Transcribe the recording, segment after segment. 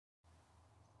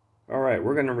Alright,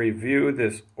 we're going to review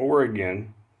this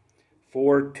Oregon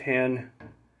 410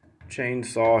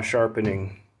 chainsaw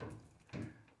sharpening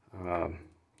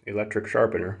electric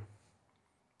sharpener.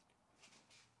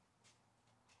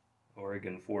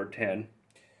 Oregon 410.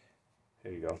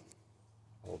 Here you go.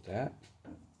 Hold that.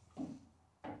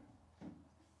 Come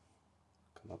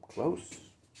up close.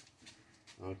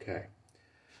 Okay.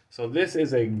 So this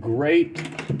is a great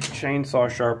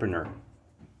chainsaw sharpener.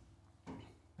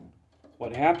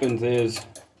 What happens is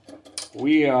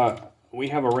we have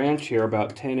a ranch here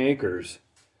about 10 acres,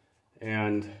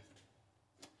 and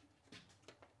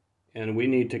we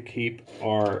need to keep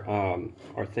our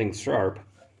things sharp.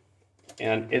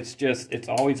 And it's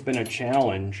always been a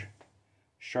challenge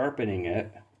sharpening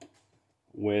it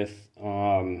with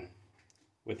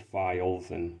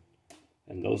files and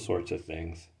those sorts of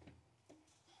things.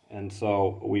 And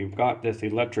so we've got this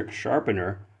electric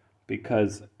sharpener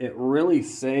because it really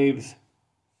saves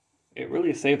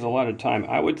a lot of time.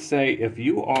 I would say if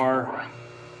you are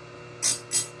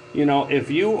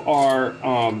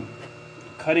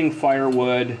cutting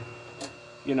firewood,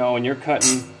 and you're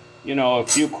cutting, a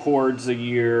few cords a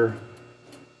year,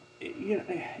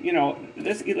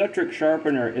 this electric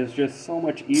sharpener is just so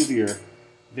much easier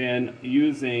than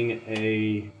using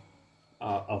a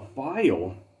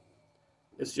file.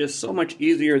 It's just so much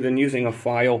easier than using a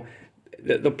file.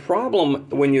 The problem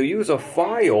when you use a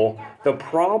file, the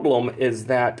problem is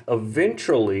that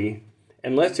eventually,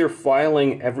 unless you're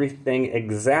filing everything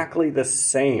exactly the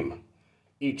same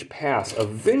each pass,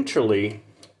 eventually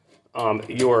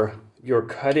your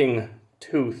cutting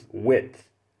tooth width,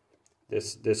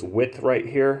 this width right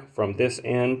here from this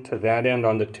end to that end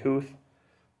on the tooth,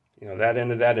 that end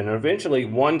to that, and eventually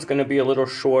one's going to be a little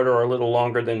shorter or a little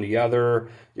longer than the other.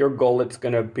 Your gullet's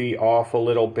going to be off a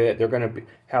little bit. They're going to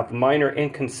have minor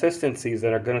inconsistencies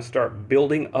that are going to start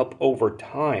building up over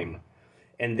time.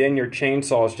 And then your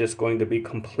chainsaw is just going to be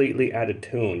completely out of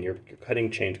tune. Your cutting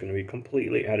chain is going to be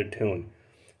completely out of tune.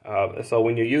 So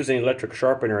when you're using an electric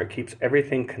sharpener, it keeps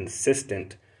everything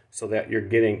consistent so that you're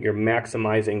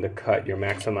maximizing the cut, you're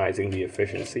maximizing the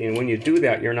efficiency. And when you do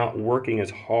that, you're not working as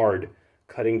hard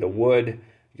cutting the wood,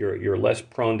 you're less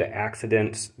prone to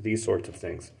accidents, these sorts of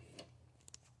things.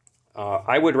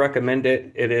 I would recommend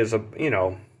it. It is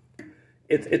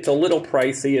it's a little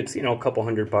pricey. It's a couple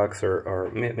 $100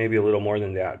 or maybe a little more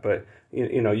than that. But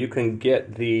you can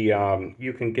get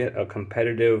a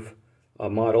competitive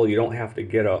model. You don't have to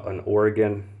get an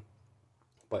Oregon,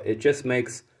 but it just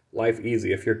makes life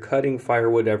easy. If you're cutting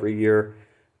firewood every year,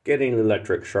 getting an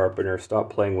electric sharpener. Stop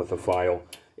playing with a file.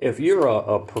 If you're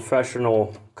a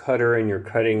professional cutter and you're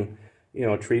cutting,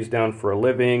 trees down for a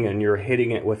living and you're hitting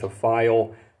it with a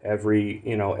file every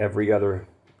other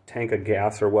tank of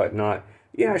gas or whatnot,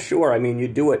 yeah, sure. I mean, you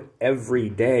do it every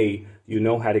day. You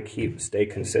know how to stay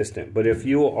consistent. But if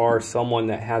you are someone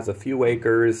that has a few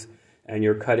acres and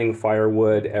you're cutting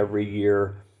firewood every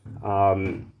year,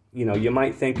 you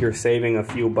might think you're saving a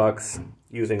few bucks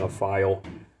using a file.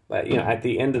 But, at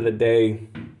the end of the day,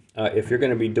 if you're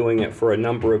going to be doing it for a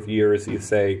number of years, you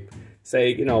say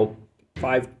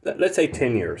 5, let's say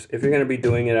 10 years. If you're going to be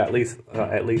doing it at least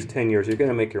 10 years, you're going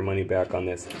to make your money back on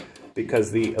this,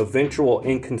 because the eventual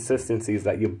inconsistencies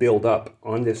that you build up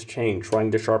on this chain trying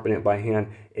to sharpen it by hand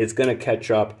is going to catch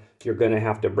up. You're going to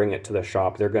have to bring it to the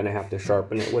shop. They're going to have to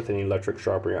sharpen it with an electric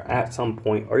sharpener at some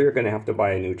point, or you're going to have to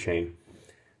buy a new chain.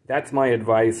 That's my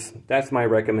advice. That's my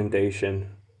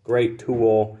recommendation. Great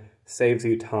tool. Saves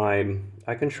you time.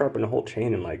 I can sharpen a whole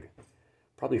chain in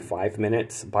probably 5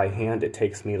 minutes. By hand it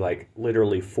takes me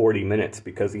literally 40 minutes,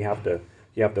 because you have to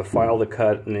file the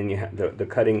cut, and then you have the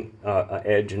cutting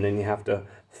edge, and then you have to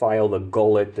file the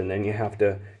gullet, and then you have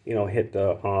to hit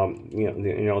the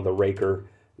the raker,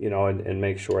 and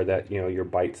make sure that your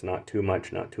bite's not too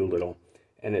much, not too little.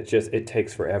 And it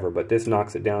takes forever. But this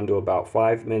knocks it down to about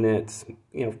 5 minutes,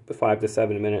 5 to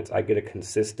 7 minutes. I get a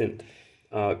consistent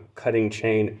cutting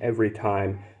chain every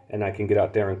time, and I can get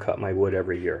out there and cut my wood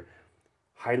every year.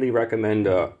 Highly recommend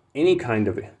any kind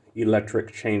of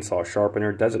electric chainsaw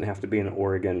sharpener. Doesn't have to be an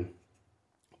Oregon,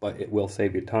 but it will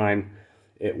save you time.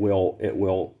 It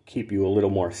will keep you a little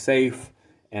more safe,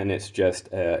 and it's just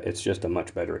a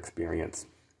much better experience.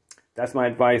 That's my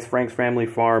advice. Frank's Family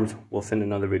Farms. We'll send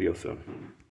another video soon.